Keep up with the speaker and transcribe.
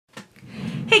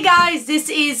Hey guys, this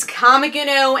is Comic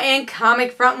Uno and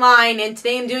Comic Frontline, and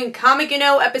today I'm doing Comic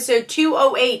Uno episode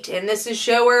 208, and this is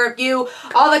show where I review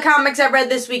all the comics I've read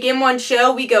this week in one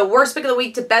show. We go worst pick of the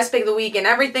week to best pick of the week and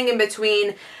everything in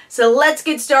between. So let's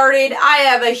get started. I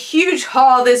have a huge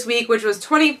haul this week, which was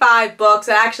 25 books.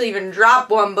 I actually even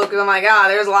dropped one book because I'm like,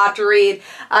 there's a lot to read,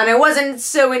 and I wasn't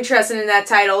so interested in that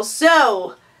title.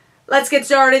 So let's get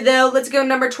started though. Let's go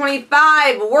number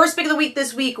 25. Worst pick of the week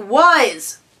this week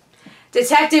was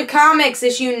Dectective Comics,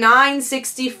 issue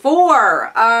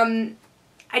 964. I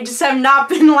just have not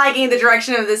been liking the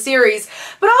direction of the series.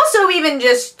 But also even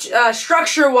just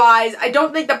structure-wise, I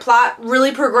don't think the plot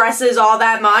really progresses all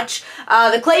that much.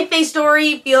 The Clayface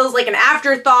story feels like an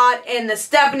afterthought, and the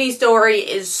Stephanie story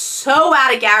is so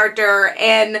out of character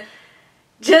and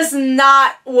just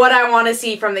not what I want to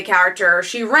see from the character.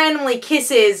 She randomly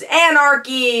kisses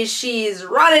Anarchy, she's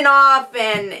running off,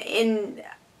 and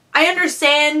I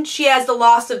understand she has the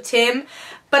loss of Tim,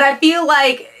 but I feel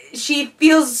like she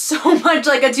feels so much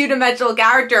like a two-dimensional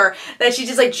character that she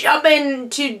just like jumping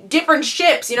to different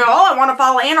ships. You know, oh, I want to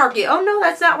follow Anarchy. Oh no,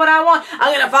 that's not what I want.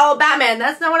 I'm gonna follow Batman.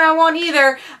 That's not what I want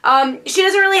either. She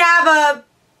doesn't really have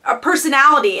a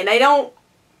personality, and I don't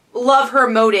love her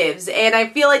motives, and I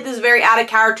feel like this is very out of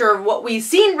character of what we've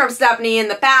seen from Stephanie in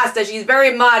the past, that she's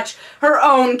very much her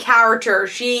own character.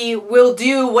 She will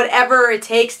do whatever it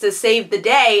takes to save the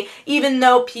day, even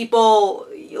though people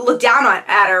look down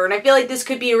at her, and I feel like this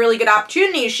could be a really good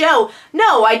opportunity to show,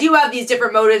 no, I do have these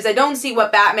different motives, I don't see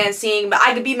what Batman's seeing, but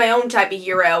I could be my own type of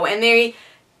hero, and they're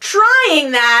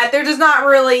trying that, they're just not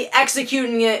really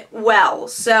executing it well.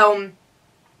 So,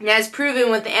 as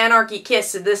proven with the Anarchy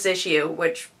kiss in this issue,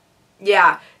 which,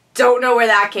 yeah, don't know where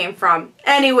that came from.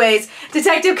 Anyways,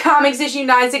 Dectective Comics issue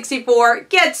 964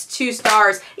 gets 2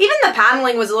 stars. Even the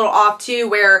paneling was a little off too,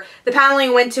 where the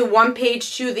paneling went to one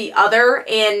page to the other,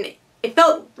 and it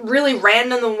felt really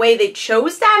random the way they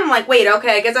chose that. I'm like, wait,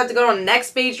 okay, I guess I have to go on the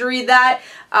next page to read that.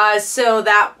 So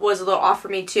that was a little off for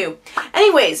me too.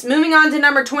 Anyways, moving on to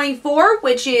number 24,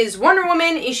 which is Wonder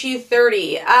Woman issue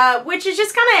 30, which is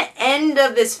just kind of end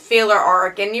of this filler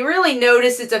arc, and you really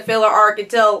notice it's a filler arc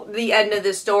until the end of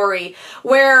the story,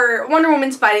 where Wonder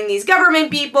Woman's fighting these government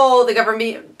people, the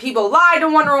government people lied to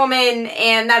Wonder Woman,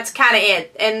 and that's kind of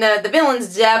it. And the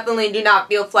villains definitely do not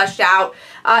feel fleshed out.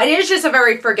 It is just a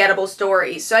very forgettable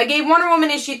story. So I gave Wonder Woman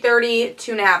issue 30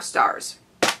 2.5 stars.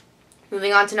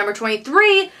 Moving on to number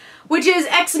 23, which is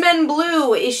X-Men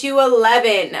Blue, issue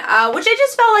 11, which I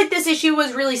just felt like this issue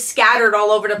was really scattered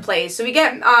all over the place. So we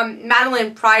get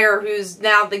Madeline Pryor, who's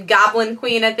now the Goblin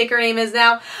Queen, I think her name is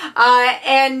now,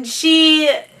 and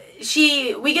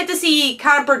we get to see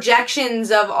kind of projections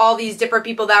of all these different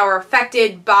people that were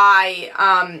affected by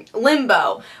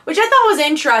Limbo, which I thought was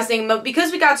interesting, but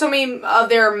because we got so many of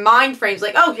their mind frames,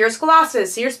 like, oh, here's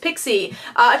Colossus, here's Pixie,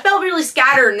 it felt really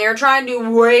scattered, and they were trying to do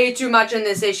way too much in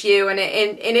this issue, and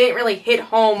it didn't really hit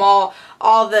home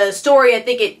all the story I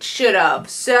think it should have.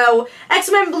 So,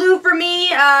 X-Men Blue for me,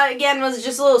 again, was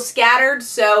just a little scattered,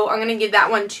 so I'm going to give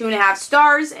that one 2.5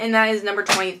 stars, and that is number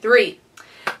 23.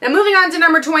 Now moving on to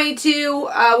number 22,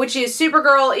 which is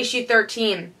Supergirl issue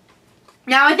 13.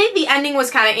 Now I think the ending was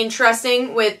kind of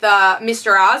interesting with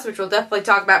Mr. Oz, which we'll definitely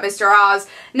talk about Mr. Oz.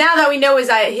 Now that we know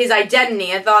his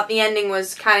identity, I thought the ending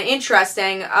was kind of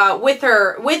interesting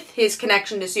with his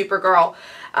connection to Supergirl.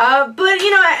 But, you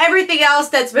know, everything else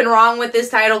that's been wrong with this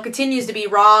title continues to be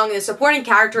wrong. The supporting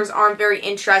characters aren't very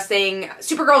interesting.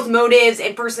 Supergirl's motives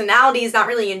and personality is not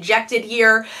really injected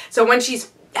here. So when she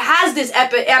has this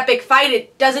epic fight,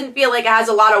 it doesn't feel like it has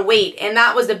a lot of weight, and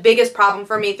that was the biggest problem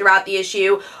for me throughout the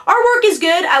issue. Artwork is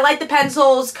good, I like the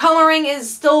pencils, coloring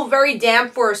is still very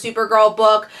damp for a Supergirl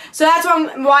book, so that's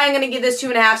why I'm going to give this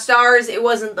 2.5 stars. It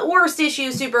wasn't the worst issue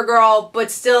of Supergirl, but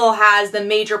still has the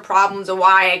major problems of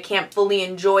why I can't fully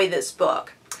enjoy this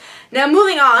book. Now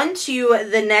moving on to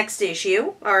the next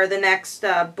issue, or the next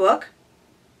book,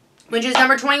 which is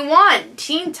number 21,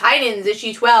 Teen Titans,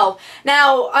 issue 12.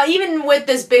 Now, even with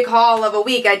this big haul of a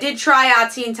week, I did try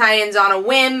out Teen Titans on a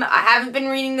whim. I haven't been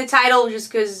reading the title just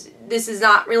because this is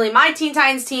not really my Teen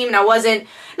Titans team, and I wasn't,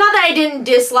 not that I didn't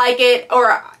dislike it,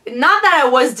 or not that I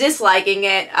was disliking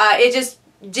it, it just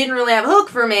didn't really have a hook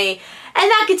for me. And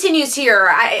that continues here.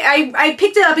 I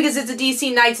picked it up because it's a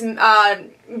DC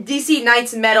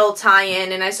Knights Metal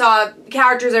tie-in, and I saw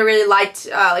characters I really liked,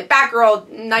 like Batgirl,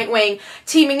 Nightwing,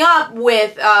 teaming up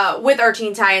with our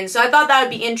Teen Titans, so I thought that would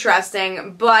be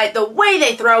interesting, but the way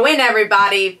they throw in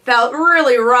everybody felt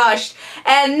really rushed,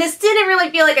 and this didn't really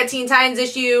feel like a Teen Titans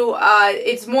issue.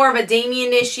 It's more of a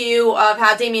Damian issue of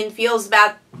how Damian feels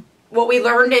about what we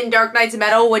learned in Dark Knight's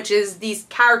Metal, which is these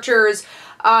characters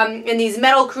and these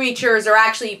metal creatures are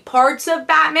actually parts of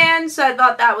Batman, so I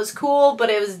thought that was cool, but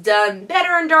it was done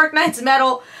better in Dark Knight's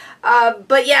Metal.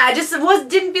 But yeah, it just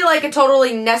didn't feel like a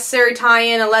totally necessary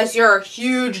tie-in unless you're a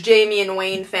huge Damian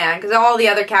Wayne fan, because all the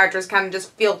other characters kind of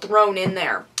just feel thrown in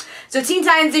there. So Teen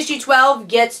Titans issue 12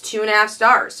 gets 2.5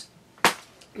 stars.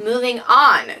 Moving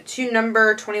on to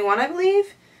number 21, I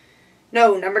believe?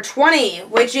 No, number 20,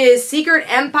 which is Secret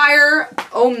Empire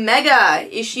Omega,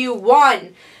 issue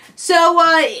 1. So,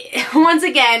 once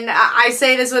again, I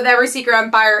say this with every Secret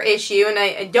Empire issue, and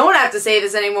I don't have to say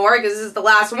this anymore because this is the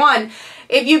last one.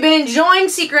 If you've been enjoying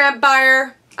Secret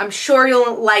Empire, I'm sure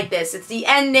you'll like this. It's the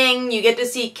ending. You get to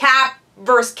see Cap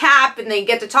versus Cap, and they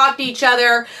get to talk to each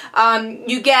other.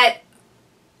 You get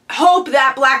hope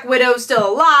that Black Widow's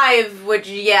still alive, which,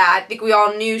 yeah, I think we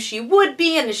all knew she would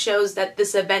be, and it shows that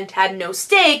this event had no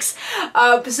stakes.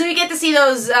 So you get to see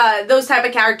those type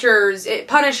of characters.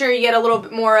 Punisher, you get a little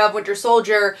bit more of. Winter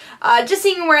Soldier, just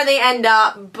seeing where they end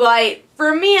up. But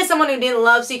for me, as someone who didn't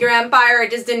love Secret Empire, I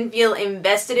just didn't feel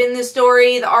invested in the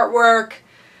story. The artwork,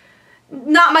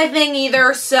 not my thing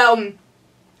either, so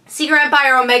Secret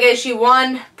Empire Omega issue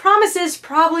 1 promises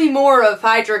probably more of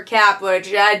Hydra Cap,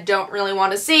 which I don't really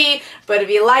want to see, but if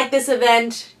you like this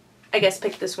event, I guess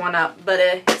pick this one up, but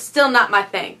it's still not my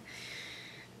thing.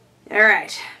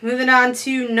 Alright, moving on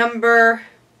to number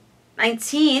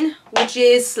 19, which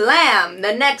is Slam,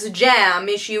 The Next Jam,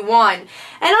 issue 1. And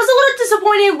I was a little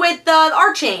disappointed with the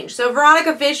art change. So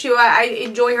Veronica Fish, who I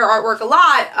enjoy her artwork a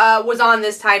lot, was on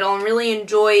this title and really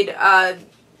enjoyed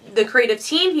the creative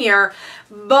team here.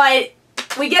 But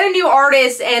we get a new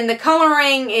artist and the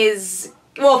coloring is,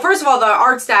 well, first of all, the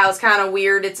art style is kind of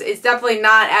weird. It's definitely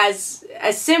not as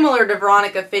similar to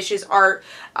Veronica Fish's art,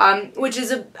 which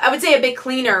is, I would say, a bit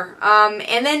cleaner.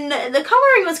 And then the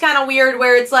coloring was kind of weird,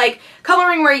 where it's like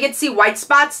coloring where you get to see white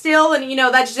spots still, and you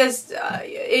know, that's just,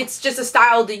 it's just a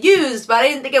style to use, but I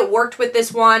didn't think it worked with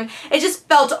this one. It just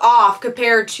felt off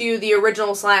compared to the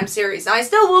original Slam series. Now, I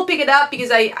still will pick it up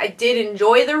because I did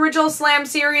enjoy the original Slam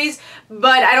series,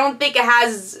 but I don't think it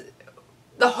has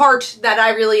the heart that I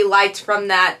really liked from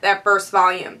that first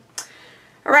volume.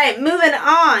 Alright, moving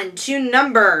on to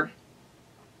number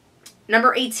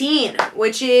 18,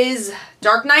 which is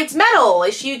Dark Knight's Metal,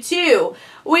 issue 2,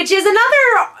 which is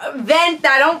another event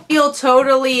that I don't feel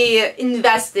totally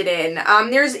invested in.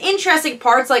 There's interesting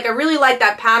parts, like I really like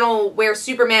that panel where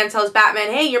Superman tells Batman,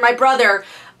 hey, you're my brother,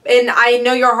 and I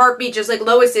know your heartbeat just like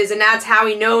Lois's, and that's how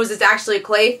he knows it's actually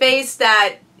Clayface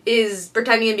that is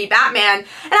pretending to be Batman.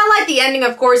 And I like the ending,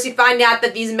 of course. You find out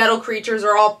that these metal creatures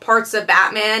are all parts of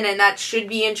Batman, and that should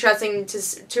be interesting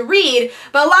to read.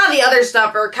 But a lot of the other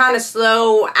stuff are kind of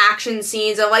slow action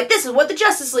scenes of like, this is what the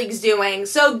Justice League's doing.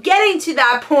 So getting to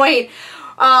that point,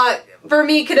 for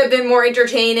me, could have been more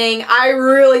entertaining. I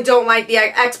really don't like the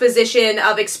exposition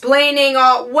of explaining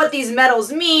what these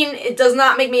metals mean. It does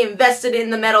not make me invested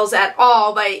in the metals at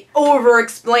all by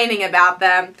over-explaining about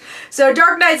them. So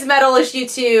Dark Knight's Metal issue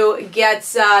 2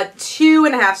 gets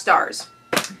 2.5 stars.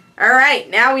 Alright,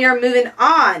 now we are moving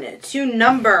on to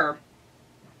number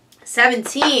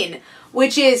 17,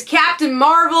 which is Captain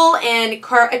Mar-vell and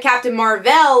Captain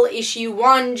Mar-vell issue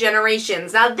 1,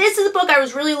 Generations. Now, this is a book I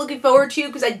was really looking forward to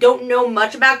because I don't know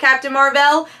much about Captain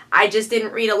Mar-vell. I just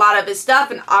didn't read a lot of his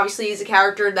stuff, and obviously he's a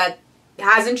character that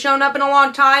hasn't shown up in a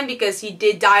long time because he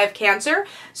did die of cancer,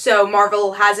 so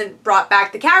Mar-vell hasn't brought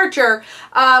back the character.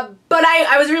 But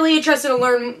I was really interested to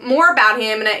learn more about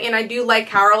him, and I do like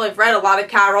Carol. I've read a lot of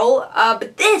Carol,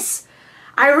 but this,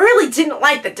 I really didn't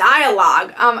like the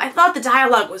dialogue. I thought the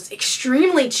dialogue was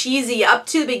extremely cheesy up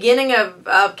to the beginning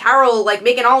of Carol, like,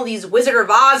 making all these Wizard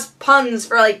of Oz puns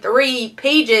for, like, 3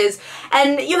 pages.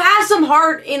 And you have some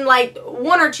heart in, like,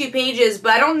 1 or 2 pages,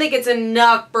 but I don't think it's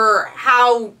enough for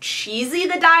how cheesy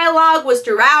the dialogue was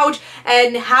throughout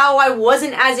and how I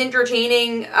wasn't as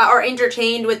entertained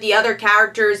with the other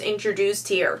characters introduced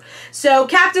here. So,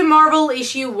 Captain Mar-vell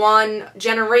issue 1,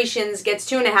 Generations, gets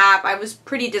 2.5. I was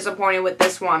pretty disappointed with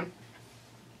this one.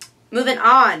 Moving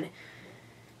on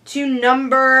to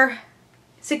number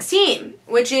 16,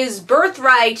 which is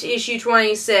Birthright issue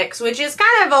 26, which has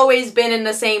kind of always been in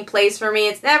the same place for me.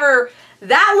 It's never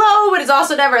that low, but it's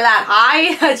also never that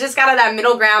high. It's just kind of that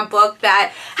middle ground book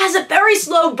that has a very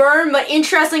slow burn, but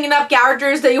interesting enough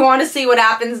characters that you want to see what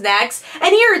happens next.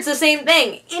 And here it's the same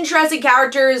thing. Interesting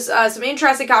characters, some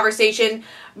interesting conversation,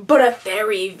 but a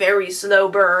very, very slow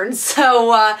burn. So,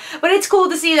 but it's cool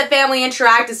to see the family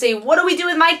interact and say, what do we do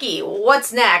with Mikey?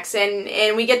 What's next?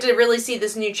 And we get to really see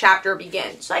this new chapter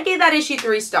begin. So I gave that issue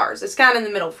 3 stars. It's kind of in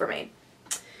the middle for me.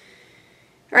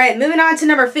 Alright, moving on to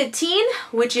number 15,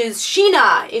 which is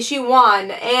Sheena, issue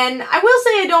 1. And I will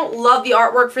say I don't love the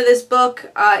artwork for this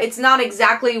book. It's not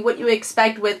exactly what you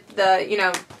expect with the, you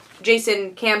know,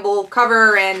 Jason Campbell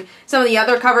cover and some of the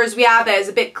other covers we have that is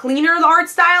a bit cleaner, the art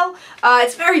style.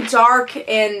 It's very dark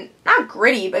and not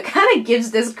gritty, but kind of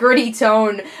gives this gritty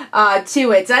tone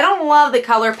to it. So I don't love the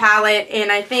color palette,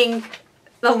 and I think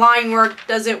the line work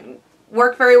doesn't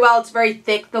work very well. It's very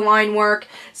thick, the line work.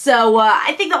 So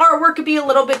I think the artwork could be a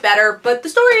little bit better, but the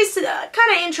story is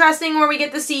kind of interesting where we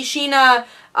get to see Sheena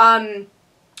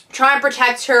try and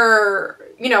protect her,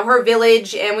 you know, her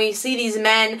village, and we see these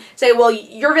men say, well,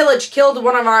 your village killed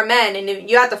one of our men, and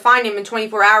you have to find him in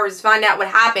 24 hours to find out what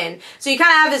happened. So you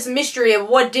kind of have this mystery of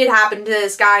what did happen to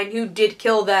this guy and who did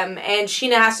kill them, and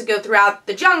Sheena has to go throughout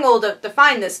the jungle to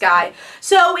find this guy.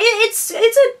 So it's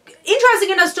a interesting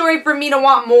enough story for me to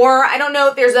want more. I don't know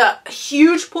if there's a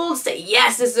huge pull to say,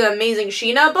 yes, this is an amazing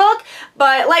Sheena book,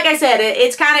 but like I said,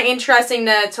 it's kind of interesting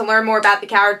to learn more about the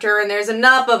character, and there's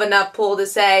enough pull to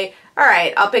say,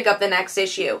 alright, I'll pick up the next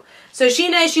issue. So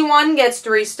Sheena issue 1 gets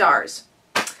 3 stars.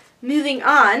 Moving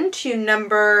on to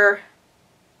number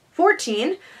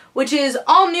 14, which is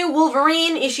All New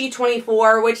Wolverine issue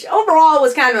 24, which overall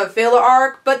was kind of a filler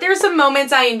arc, but there's some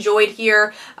moments I enjoyed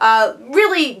here.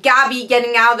 Really, Gabby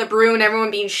getting out of the brew and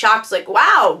everyone being shocked, like,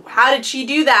 wow, how did she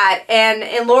do that?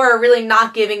 And Laura really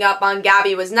not giving up on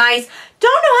Gabby was nice.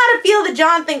 Don't know how to feel that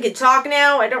Jonathan could talk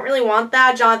now. I don't really want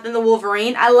that, Jonathan the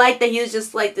Wolverine. I like that he was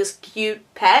just like this cute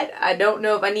pet. I don't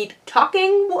know if I need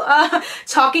talking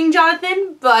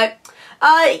Jonathan, but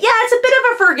yeah, it's a bit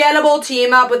of a forgettable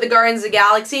team up with the Guardians of the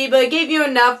Galaxy, but it gave you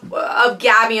enough of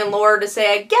Gabby and Laura to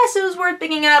say, I guess it was worth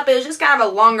picking up. It was just kind of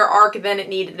a longer arc than it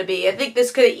needed to be. I think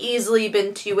this could have easily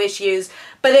been 2 issues,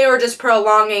 but they were just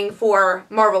prolonging for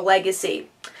Mar-vell Legacy.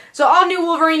 So All New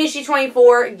Wolverine issue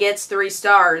 24 gets 3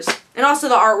 stars. And also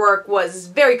the artwork was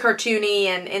very cartoony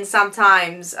and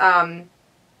sometimes a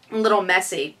little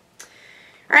messy.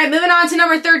 Alright, moving on to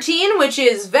number 13, which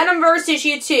is Venomverse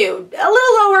issue 2. A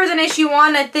little lower than issue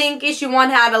 1. I think issue 1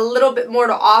 had a little bit more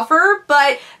to offer,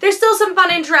 but there's still some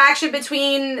fun interaction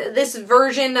between this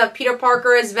version of Peter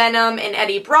Parker as Venom and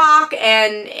Eddie Brock,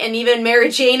 and even Mary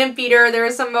Jane and Peter. There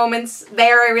were some moments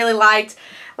there I really liked.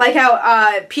 Like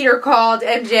how Peter called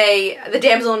MJ the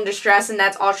damsel in distress, and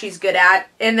that's all she's good at.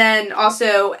 And then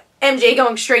also MJ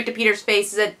going straight to Peter's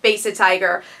face as a face a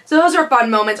tiger. So those are fun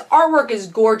moments. Artwork is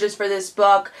gorgeous for this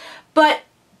book. But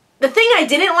the thing I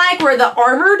didn't like were the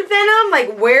armored Venom.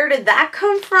 Like, where did that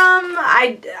come from?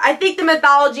 I think the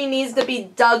mythology needs to be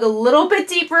dug a little bit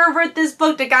deeper with this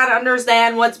book to kind of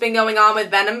understand what's been going on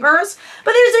with Venomverse.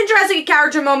 But there's interesting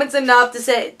character moments enough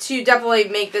to definitely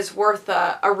make this worth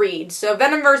a read. So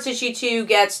Venomverse issue 2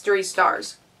 gets 3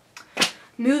 stars.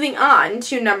 Moving on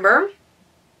to number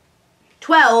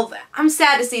 12, I'm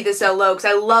sad to see this so low because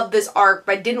I love this arc,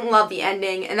 but I didn't love the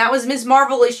ending, and that was Ms.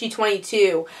 Mar-vell issue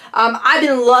 22. I've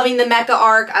been loving the mecha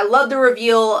arc. I love the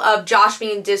reveal of Josh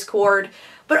being Discord,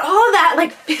 but all of that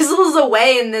like fizzles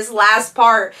away in this last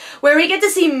part where we get to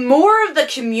see more of the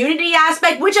community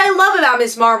aspect, which I love about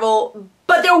Ms. Mar-vell,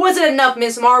 but there wasn't enough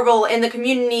Ms. Mar-vell in the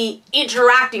community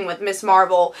interacting with Ms.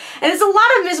 Mar-vell. And it's a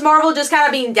lot of Ms. Mar-vell just kind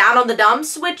of being down on the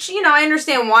dumps, which, you know, I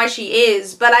understand why she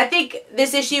is, but I think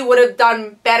this issue would have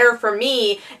done better for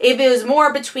me if it was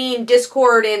more between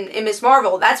Discord and Ms.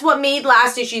 Mar-vell. That's what made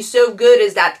last issue so good,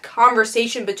 is that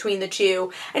conversation between the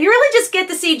two. And you really just get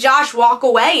to see Josh walk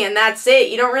away, and that's it.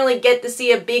 You don't really get to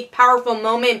see a big, powerful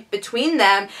moment between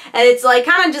them, and it's like,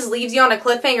 kind of just leaves you on a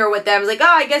cliffhanger with them. It's like, oh,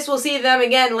 I guess we'll see them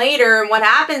again later, and what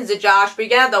happens to Josh, but you're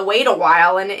gonna have to wait a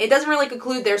while, and it doesn't really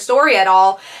conclude their story at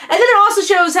all. And then it also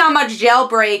shows how much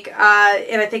Jailbreak,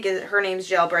 and I think her name's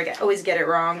Jailbreak, I always get it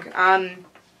wrong.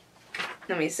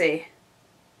 Let me see.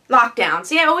 Lockdown.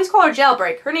 See, I always call her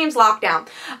Jailbreak. Her name's Lockdown.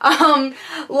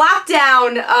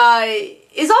 Lockdown,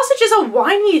 is also just a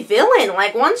whiny villain.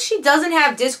 Like, once she doesn't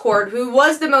have Discord, who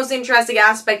was the most interesting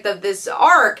aspect of this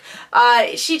arc,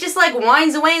 she just, like,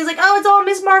 whines away and is like, oh, it's all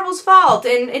Ms. Mar-vell's fault,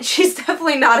 and she's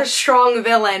definitely not a strong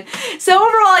villain. So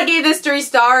overall, I gave this 3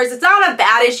 stars. It's not a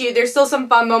bad issue. There's still some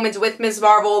fun moments with Ms.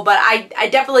 Mar-vell, but I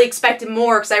definitely expected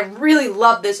more because I really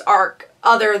love this arc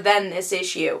other than this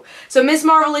issue. So Ms.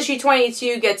 Mar-vell issue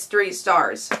 22 gets 3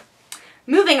 stars.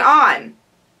 Moving on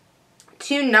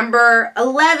to number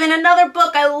 11, another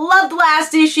book I loved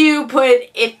last issue, but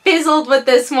it fizzled with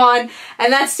this one,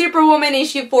 and that's Superwoman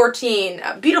issue 14.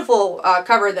 A beautiful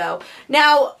cover, though.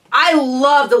 Now, I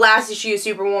love the last issue of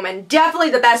Superwoman,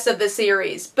 definitely the best of the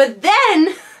series, but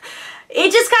then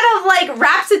it just kind of like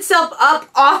wraps itself up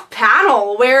off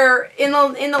panel, where in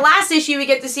the last issue we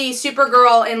get to see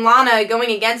Supergirl and Lana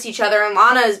going against each other, and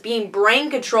Lana is being brain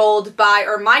controlled by,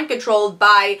 or mind controlled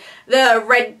by, the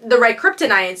red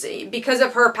kryptonite because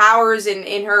of her powers and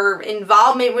in her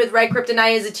involvement with red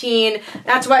kryptonite as a teen.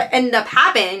 That's what ended up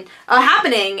happening.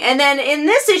 And then in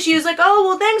this issue, it's like, oh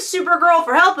well, thanks Supergirl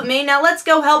for helping me. Now let's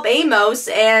go help Amos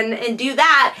and do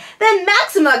that. Then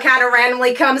Maxima kind of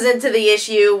randomly comes into the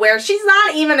issue, where she's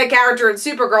not even a character in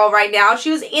Supergirl right now.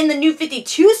 She was in the New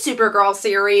 52 Supergirl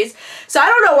series, so I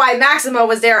don't know why Maxima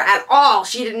was there at all.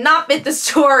 She did not fit the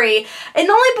story. And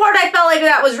the only part I felt like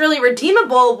that was really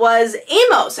redeemable was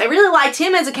Amos. I really liked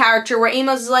him as a character, where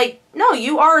Amos is like, no,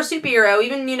 you are a superhero.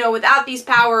 Even, you know, without these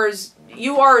powers,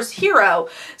 you are a hero.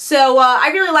 So I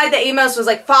really liked that Amos was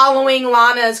like following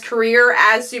Lana's career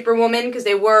as Superwoman, because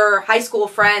they were high school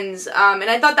friends, and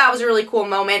I thought that was a really cool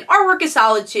moment. Artwork is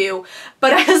solid too,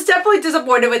 but I was definitely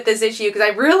disappointed with this issue because I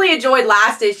really enjoyed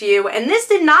last issue, and this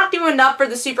did not do enough for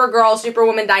the Supergirl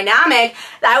Superwoman dynamic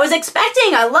that I was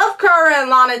expecting. I love Kara and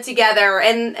Lana together,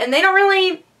 and they don't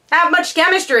really have much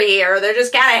chemistry here. They're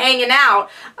just kind of hanging out,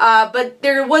 but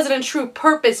there wasn't a true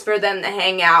purpose for them to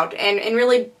hang out and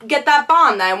really get that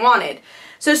bond that I wanted.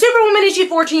 So Superwoman issue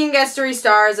 14 gets 3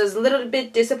 stars. I was a little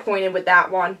bit disappointed with that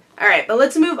one. Alright, but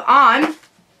let's move on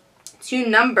to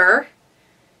number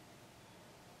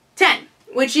 10,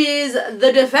 which is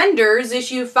The Defenders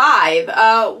issue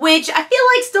 5, which I feel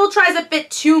like still tries to fit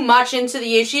too much into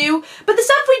the issue, but the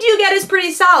stuff we do get is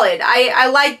pretty solid. I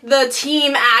like the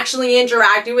team actually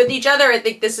interacting with each other. I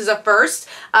think this is a first,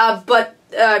 but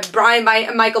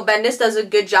Michael Bendis does a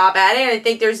good job at it, and I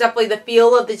think there's definitely the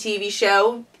feel of the TV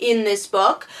show in this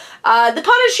book. The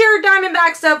Punisher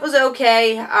Diamondback stuff was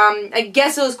okay. I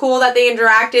guess it was cool that they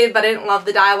interacted, but I didn't love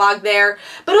the dialogue there.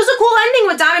 But it was a cool ending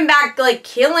with Diamondback, like,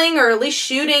 killing or at least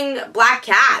shooting Black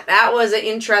Cat. That was an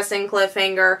interesting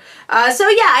cliffhanger. So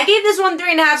yeah, I gave this one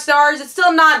 3.5 stars. It's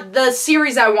still not the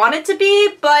series I want it to be,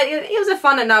 but it was a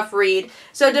fun enough read.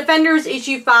 So Defenders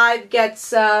issue 5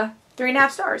 gets 3.5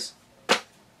 stars.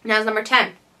 Now it's number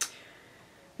 10.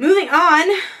 Moving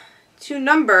on to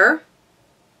number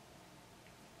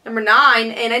 9,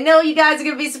 and I know you guys are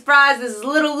going to be surprised, this is a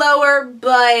little lower,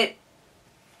 but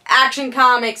Action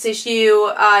Comics issue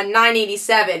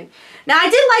 987. Now I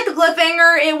did like the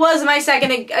cliffhanger. It was my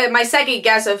second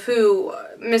guess of who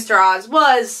Mr. Oz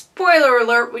was. Spoiler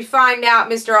alert, we find out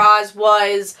Mr. Oz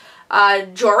was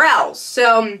Jor-El.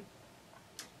 So,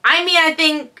 I mean, I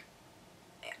think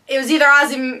it was either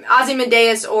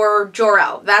Ozymandias or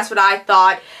Jor-El. That's what I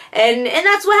thought. And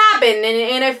that's what happened.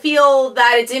 And I feel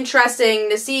that it's interesting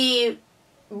to see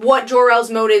what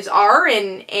Jor-El's motives are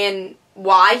and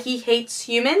why he hates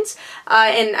humans.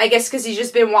 And I guess because he's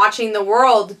just been watching the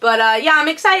world. But yeah, I'm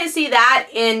excited to see that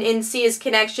and see his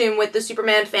connection with the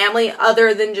Superman family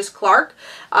other than just Clark.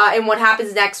 And what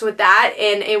happens next with that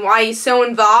and why he's so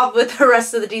involved with the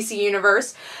rest of the DC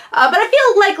universe. But I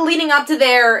feel like leading up to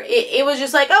there, it was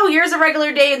just like, oh, here's a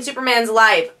regular day in Superman's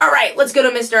life. Alright, let's go to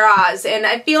Mr. Oz. And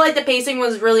I feel like the pacing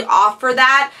was really off for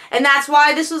that. And that's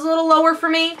why this was a little lower for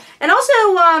me. And also,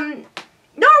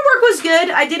 the artwork was good.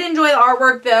 I did enjoy the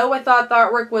artwork, though. I thought the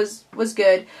artwork was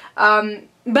good.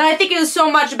 But I think it was so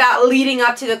much about leading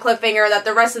up to the cliffhanger that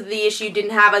the rest of the issue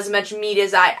didn't have as much meat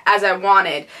as I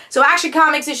wanted. So Action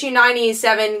Comics issue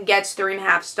 987 gets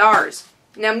 3.5 stars.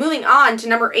 Now moving on to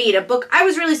number 8, a book I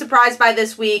was really surprised by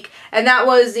this week, and that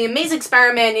was The Amazing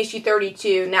Spider-Man issue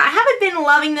 32. Now I haven't been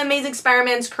loving The Amazing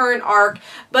Spider-Man's current arc,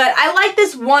 but I like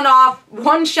this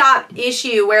one-shot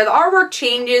issue where the artwork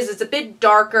changes, it's a bit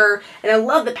darker, and I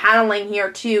love the paneling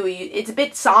here too. It's a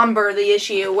bit somber, the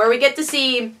issue, where we get to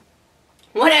see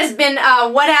what has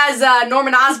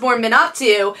Norman Osborn been up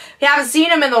to? We haven't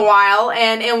seen him in a while,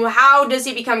 and how does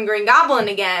he become Green Goblin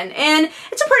again? And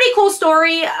it's a pretty cool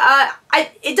story.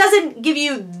 It doesn't give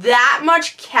you that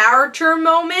much character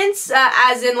moments,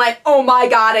 as in like, oh my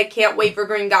god, I can't wait for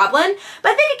Green Goblin.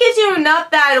 But I think it gives you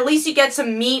enough that at least you get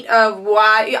some meat of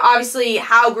why, obviously,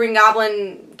 how Green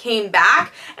Goblin came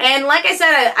back. And like I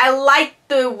said, I like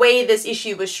the way this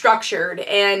issue was structured,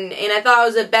 and I thought it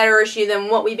was a better issue than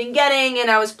what we've been getting, and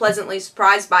I was pleasantly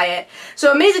surprised by it.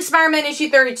 So Amazing Spider-Man issue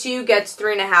 32 gets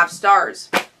 3.5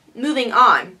 stars. Moving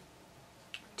on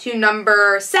to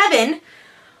number 7,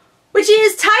 which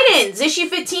is Titans, issue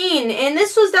 15. And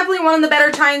this was definitely one of the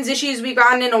better Titans issues we've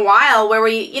gotten in a while, where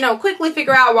we, quickly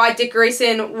figure out why Dick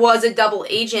Grayson was a double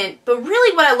agent. But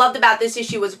really what I loved about this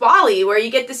issue was Wally, where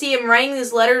you get to see him writing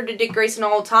this letter to Dick Grayson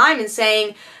all the time and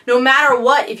saying, no matter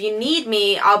what, if you need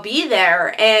me, I'll be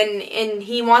there. And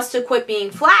he wants to quit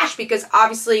being Flash because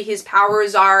obviously his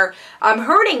powers are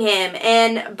hurting him.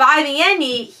 And by the end,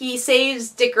 he saves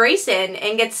Dick Grayson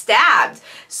and gets stabbed.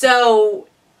 So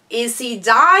is he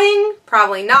dying?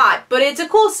 Probably not, but it's a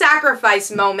cool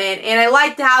sacrifice moment, and I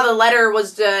liked how the letter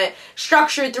was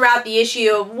structured throughout the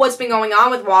issue of what's been going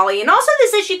on with Wally. And also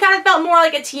this issue kind of felt more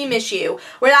like a team issue,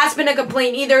 where that's been a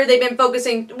complaint. Either they've been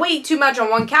focusing way too much on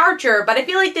one character, but I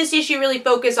feel like this issue really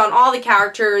focused on all the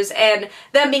characters and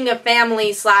them being a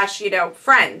family slash,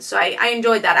 friends, so I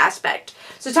enjoyed that aspect.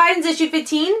 So Titans issue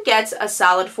 15 gets a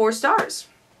solid 4 stars.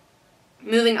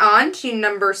 Moving on to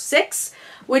number 6,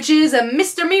 which is a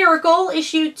Mr. Miracle,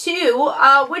 issue 2,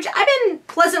 which I've been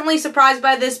pleasantly surprised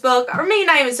by this book, or maybe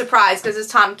not even surprised because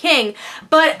it's Tom King,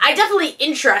 but I'm definitely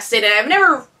interested in it. I've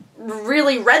never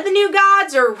really read the New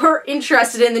Gods or were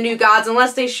interested in the New Gods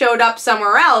unless they showed up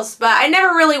somewhere else, but I never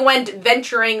really went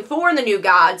venturing for the New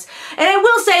Gods. And I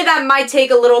will say that might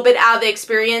take a little bit out of the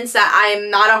experience, that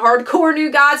I'm not a hardcore New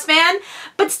Gods fan,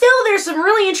 but still there's some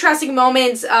really interesting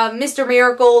moments of Mr.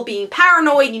 Miracle being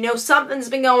paranoid, something's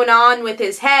been going on with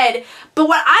his head. But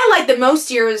what I like the most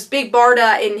here is Big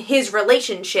Barda and his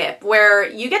relationship, where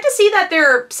you get to see that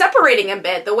they're separating a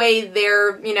bit, the way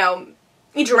they're,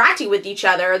 interacting with each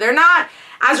other. They're not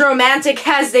as romantic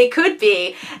as they could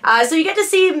be. So you get to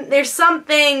see there's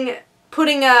something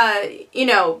putting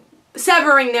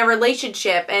severing their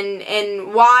relationship,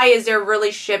 and why is their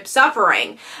relationship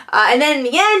suffering. And then in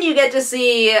the end you get to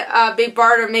see Big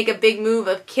Barda make a big move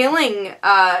of killing,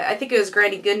 I think it was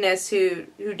Granny Goodness who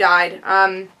died.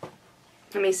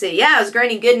 Let me see. Yeah, it was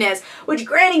Granny Goodness, which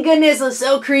Granny Goodness was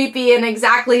so creepy and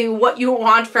exactly what you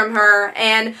want from her.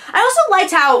 And I also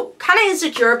liked how kind of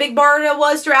insecure Big Barda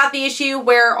was throughout the issue,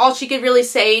 where all she could really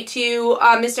say to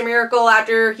Mr. Miracle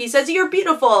after he says, "You're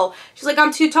beautiful," she's like,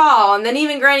 "I'm too tall." And then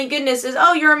even Granny Goodness says,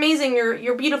 "Oh, you're amazing,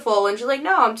 you're beautiful." And she's like,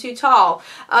 "No, I'm too tall."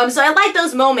 So I like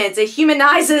those moments. It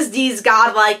humanizes these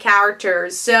godlike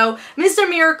characters. So Mr.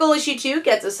 Miracle issue 2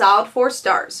 gets a solid 4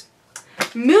 stars.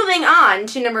 Moving on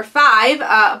to number 5,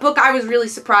 a book I was really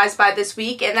surprised by this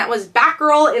week, and that was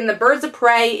Batgirl in the Birds of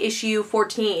Prey issue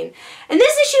 14. And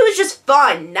this issue was just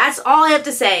fun. That's all I have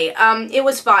to say. It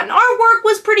was fun. Artwork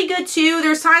was pretty good too.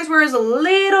 There's times where it was a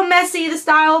little messy, the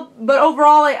style, but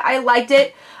overall I liked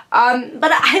it.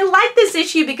 But I like this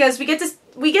issue because we get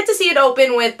to see it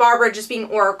open with Barbara just being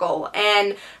Oracle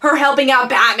and her helping out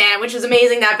Batman, which is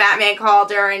amazing that Batman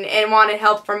called her and wanted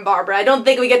help from Barbara. I don't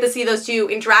think we get to see those two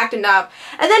interact enough.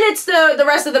 And then it's the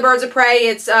rest of the Birds of Prey.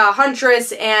 It's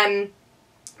Huntress and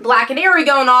Black Canary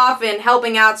going off and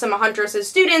helping out some of Huntress's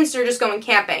students, or just going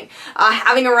camping,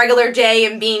 having a regular day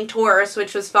and being tourists,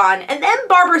 which was fun. And then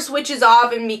Barbara switches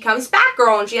off and becomes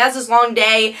Batgirl, and she has this long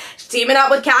day. She's teaming up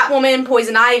with Catwoman,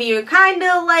 Poison Ivy, kind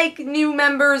of like new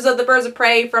members of the Birds of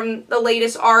Prey from the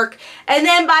latest arc. And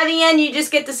then by the end, you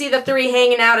just get to see the 3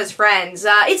 hanging out as friends.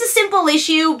 It's a simple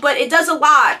issue, but it does a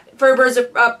lot for Birds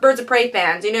of Prey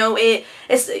fans.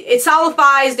 It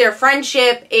solidifies their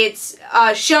friendship. It's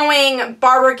showing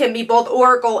Barbara can be both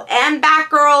Oracle and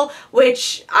Batgirl,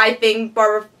 which I think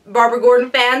Barbara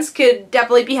Gordon fans could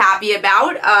definitely be happy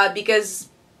about, because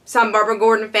some Barbara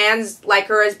Gordon fans like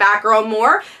her as Batgirl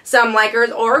more, some like her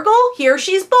as Oracle. Here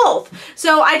she's both.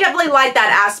 So I definitely like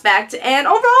that aspect, and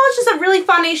overall it's just a really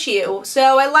fun issue.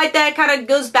 So I like that it kind of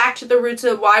goes back to the roots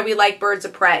of why we like Birds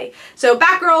of Prey. So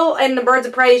Batgirl and the Birds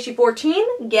of Prey issue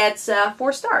 14 gets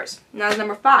 4 stars. Now that's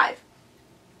number 5.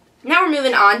 Now we're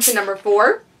moving on to number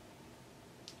 4,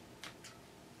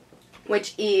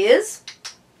 which is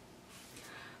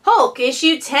Hulk,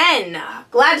 issue 10.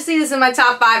 Glad to see this in my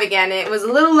top 5 again. It was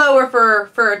a little lower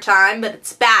for a time, but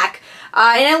it's back.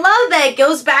 And I love that it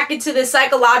goes back into the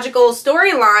psychological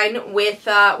storyline with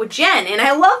Jen. And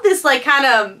I love this kind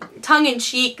of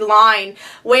tongue-in-cheek line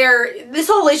where this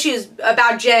whole issue is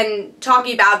about Jen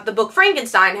talking about the book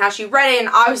Frankenstein, how she read it, and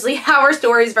obviously how her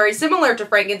story is very similar to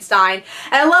Frankenstein.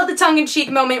 And I love the tongue-in-cheek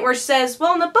moment where she says,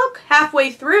 well, in the book,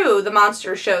 halfway through, the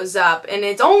monster shows up. And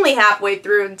it's only halfway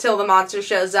through until the monster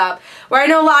shows up. Where I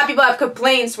know a lot of people have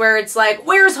complaints where it's like,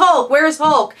 where's Hulk? Where's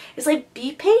Hulk? It's like,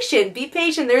 be patient, be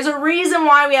patient. There's a reason reason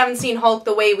why we haven't seen Hulk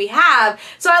the way we have.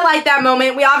 So I like that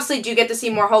moment. We obviously do get to see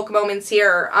more Hulk moments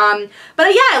here. But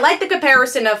yeah, I like the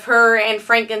comparison of her and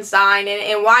Frankenstein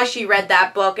and why she read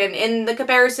that book, and the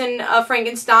comparison of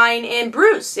Frankenstein and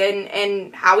Bruce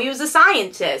and how he was a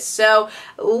scientist. So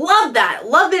love that.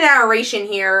 Love the narration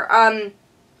here.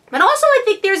 And also, I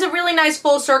think there's a really nice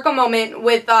full circle moment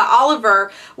with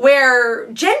Oliver, where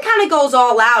Jen kind of goes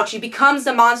all out. She becomes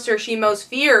the monster she most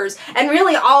fears, and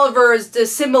really Oliver is the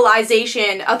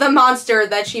symbolization of the monster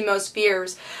that she most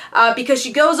fears, because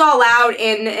she goes all out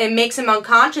and makes him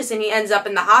unconscious, and he ends up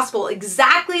in the hospital,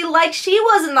 exactly like she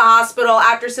was in the hospital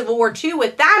after Civil War II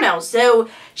with Thanos. So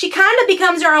she kind of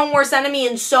becomes her own worst enemy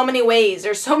in so many ways.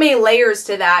 There's so many layers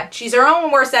to that. She's her own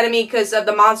worst enemy because of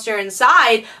the monster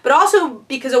inside, but also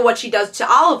because of what she does to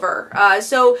Oliver.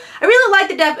 So I really like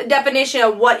the definition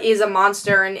of what is a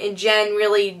monster, and Jen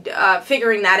really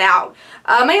figuring that out.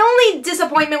 My only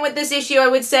disappointment with this issue, I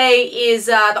would say, is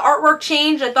the artwork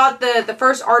change. I thought the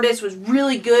first artist was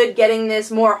really good, getting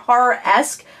this more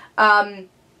horror-esque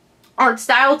art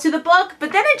style to the book,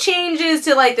 but then it changes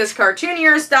to like this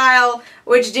cartoonier style,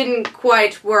 which didn't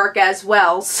quite work as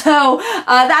well. So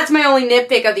that's my only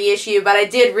nitpick of the issue, but I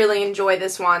did really enjoy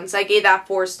this one, so I gave that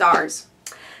 4 stars.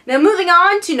 Now moving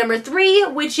on to number 3,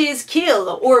 which is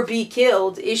Kill or Be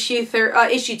Killed, issue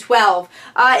 12.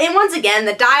 And once again,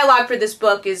 the dialogue for this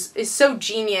book is so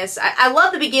genius. I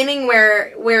love the beginning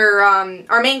where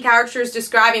our main character is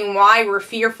describing why we're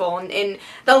fearful, and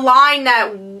the line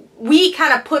that we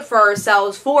kind of put for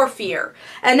ourselves for fear.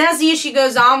 And as the issue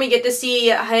goes on, we get to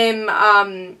see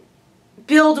him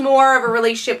build more of a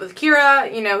relationship with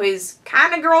Kira, you know, his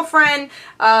kind of girlfriend,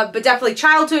 but definitely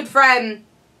childhood friend.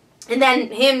 And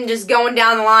then him just going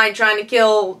down the line trying to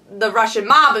kill the Russian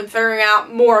mob and figuring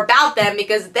out more about them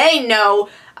because they know,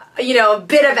 you know, a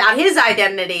bit about his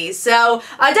identity. So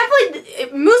definitely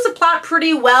it moves the plot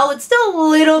pretty well. It's still a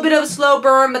little bit of a slow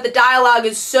burn, but the dialogue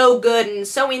is so good and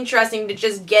so interesting to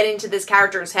just get into this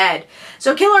character's head.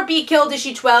 So Kill or Be Killed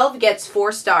issue 12 gets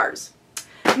 4 stars.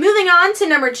 Moving on to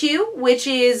number 2, which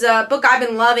is a book I've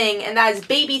been loving, and that is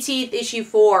Babyteeth issue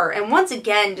 4. And once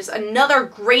again, just another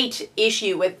great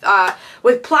issue with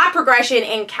plot progression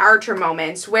and character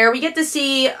moments, where we get to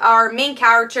see our main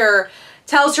character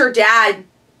tells her dad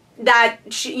that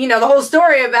she, you know, the whole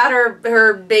story about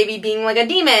her baby being like a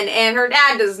demon, and her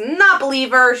dad does not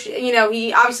believe her. You know,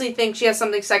 he obviously thinks she has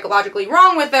something psychologically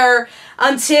wrong with her,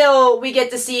 until we get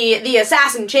to see the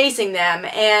assassin chasing them,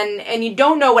 and you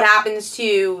don't know what happens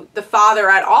to the father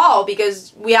at all,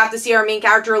 because we have to see our main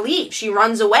character leave. She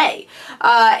runs away,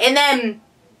 and then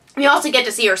we also get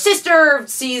to see her sister,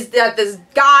 sees that this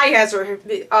guy has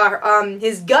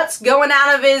his guts going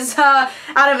out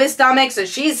of his stomach, so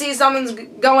she sees something's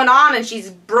going on and she's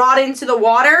brought into the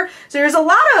water. So there's a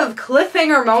lot of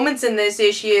cliffhanger moments in this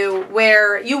issue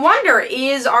where you wonder,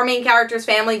 is our main character's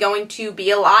family going to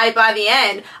be alive by the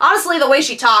end? Honestly, the way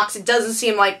she talks, it doesn't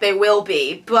seem like they will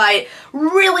be, but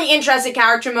really interesting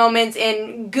character moments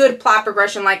and good plot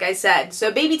progression, like I said. So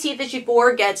Babyteeth issue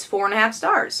 4 gets 4.5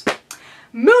 stars.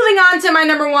 Moving on to my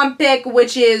number 1 pick,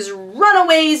 which is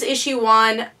Runaways issue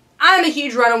 1. I'm a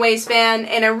huge Runaways fan,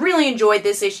 and I really enjoyed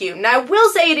this issue. Now, I will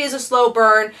say it is a slow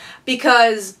burn,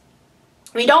 because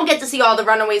we don't get to see all the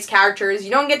Runaways characters.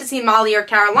 You don't get to see Molly or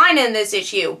Carolina in this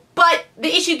issue, but the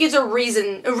issue gives a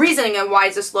reasoning of why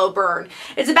it's a slow burn.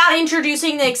 It's about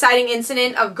introducing the exciting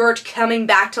incident of Gert coming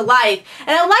back to life.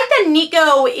 And I like that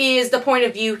Nico is the point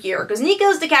of view here, because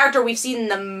Nico's the character we've seen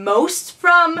the most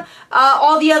from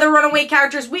all the other Runaway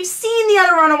characters. We've seen the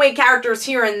other Runaway characters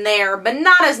here and there, but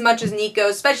not as much as Nico,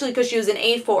 especially because she was in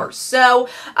A-Force. So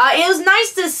it was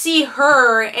nice to see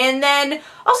her, and then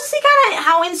also see kind of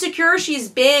how insecure she's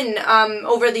been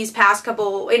over these past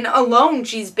couple, and alone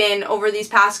she's been over these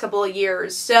past couple of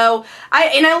years. So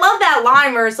I love that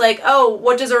line where it's like, oh,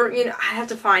 what does her, you know, I have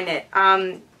to find it.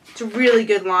 It's a really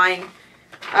good line.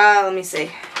 Let me see.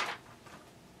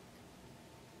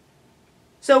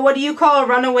 So what do you call a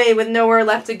runaway with nowhere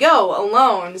left to go?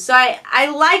 Alone. So I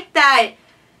like that.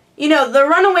 You know, the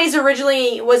Runaways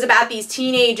originally was about these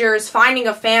teenagers finding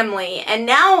a family, and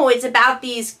now it's about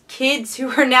these kids who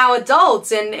are now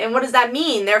adults, and what does that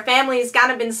mean? Their family's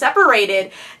kind of been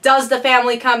separated. Does the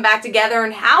family come back together,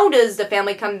 and how does the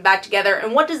family come back together,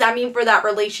 and what does that mean for that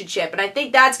relationship? And I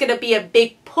think that's going to be a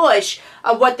big push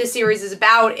of what this series is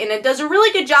about, and it does a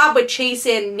really good job with Chase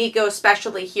and Nico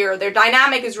especially here. Their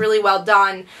dynamic is really well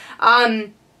done.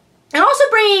 And also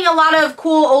bringing a lot of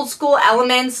cool old school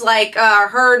elements like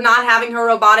her not having her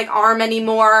robotic arm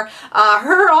anymore,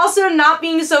 her also not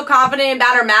being so confident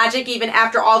about her magic even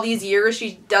after all these years.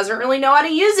 She doesn't really know how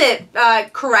to use it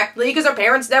correctly because her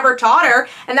parents never taught her,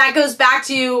 and that goes back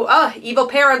to evil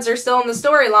parents are still in the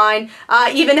storyline.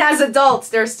 Even as adults,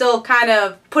 they're still kind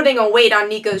of putting a weight on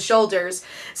Nico's shoulders.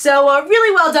 So a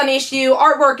really well done issue.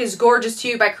 Artwork is gorgeous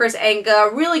too by Chris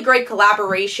Enga. Really great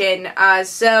collaboration.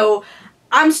 So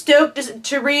I'm stoked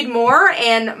to read more,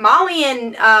 and Molly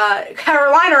and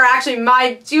Carolina are actually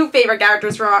my two favorite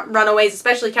characters from Runaways,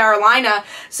 especially Carolina,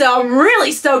 so I'm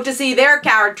really stoked to see their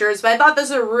characters, but I thought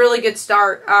this was a really good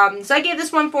start. So I gave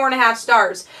this one 4.5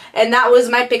 stars, and that was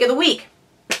my pick of the week.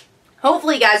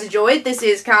 Hopefully you guys enjoyed. This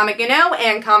is Comic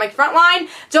and Comic Frontline.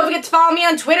 Don't forget to follow me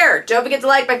on Twitter. Don't forget to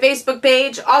like my Facebook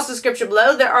page. Also, description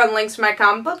below, there are links for my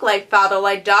comic book, Like Father,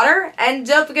 Like Daughter. And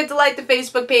don't forget to like the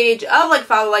Facebook page of Like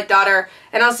Father, Like Daughter.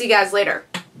 And I'll see you guys later.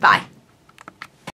 Bye.